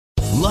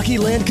Lucky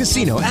Land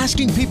Casino,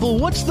 asking people,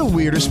 what's the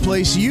weirdest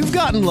place you've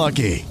gotten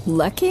lucky?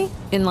 Lucky?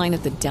 In line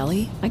at the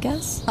deli, I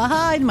guess?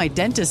 Aha, in my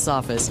dentist's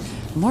office.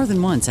 More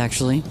than once,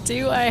 actually.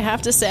 Do I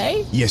have to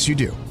say? Yes, you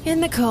do. In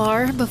the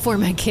car before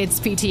my kids'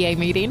 PTA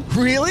meeting.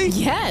 Really?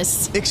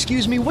 Yes.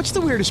 Excuse me, what's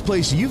the weirdest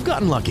place you've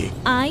gotten lucky?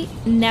 I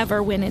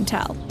never win and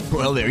tell.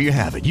 Well, there you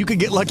have it. You can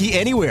get lucky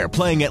anywhere,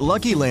 playing at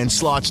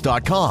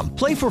LuckyLandSlots.com.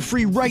 Play for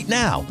free right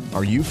now.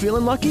 Are you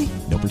feeling lucky?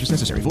 No purchase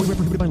necessary. Void where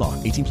prohibited by law.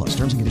 18 plus.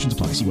 Terms and conditions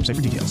apply. See website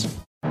for details.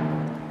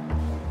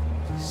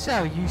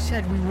 So, you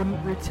said we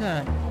wouldn't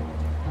return.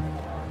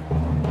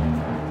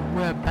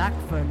 We're back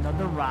for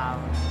another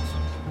round.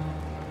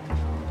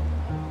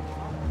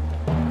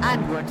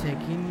 And we're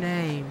taking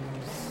names.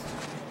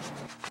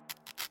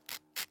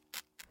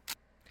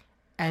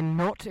 And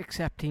not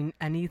accepting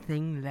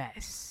anything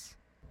less.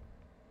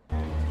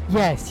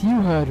 Yes,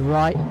 you heard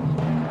right.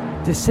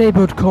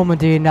 Disabled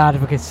Comedy and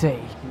Advocacy.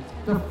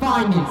 The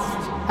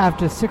finest.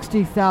 After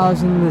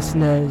 60,000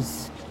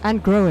 listeners.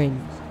 And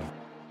growing.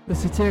 The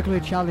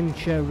Satirically Challenge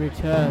Show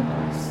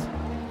returns.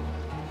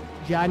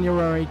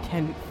 January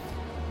 10th.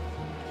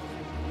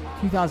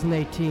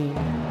 2018.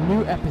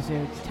 New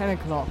episodes, 10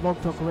 o'clock,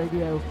 Blog Talk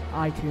Radio,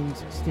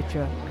 iTunes,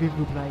 Stitcher,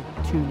 Google Play,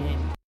 TuneIn.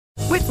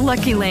 With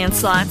Lucky Land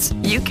Slots,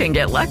 you can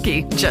get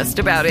lucky just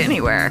about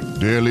anywhere.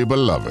 Dearly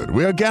beloved,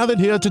 we are gathered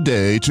here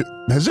today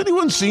to... Has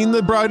anyone seen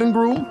the bride and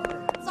groom?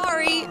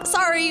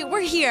 Sorry,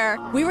 we're here.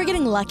 We were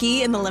getting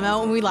lucky in the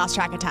limo and we lost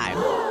track of time.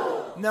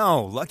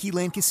 No, Lucky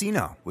Land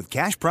Casino, with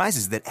cash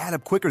prizes that add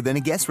up quicker than a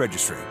guest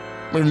registry.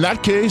 In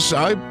that case,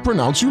 I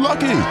pronounce you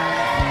lucky.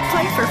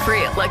 Play for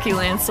free at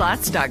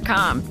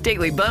LuckyLandSlots.com.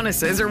 Daily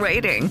bonuses are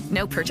waiting.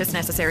 No purchase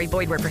necessary.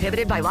 Void where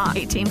prohibited by law.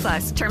 18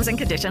 plus. Terms and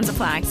conditions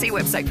apply. See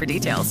website for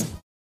details.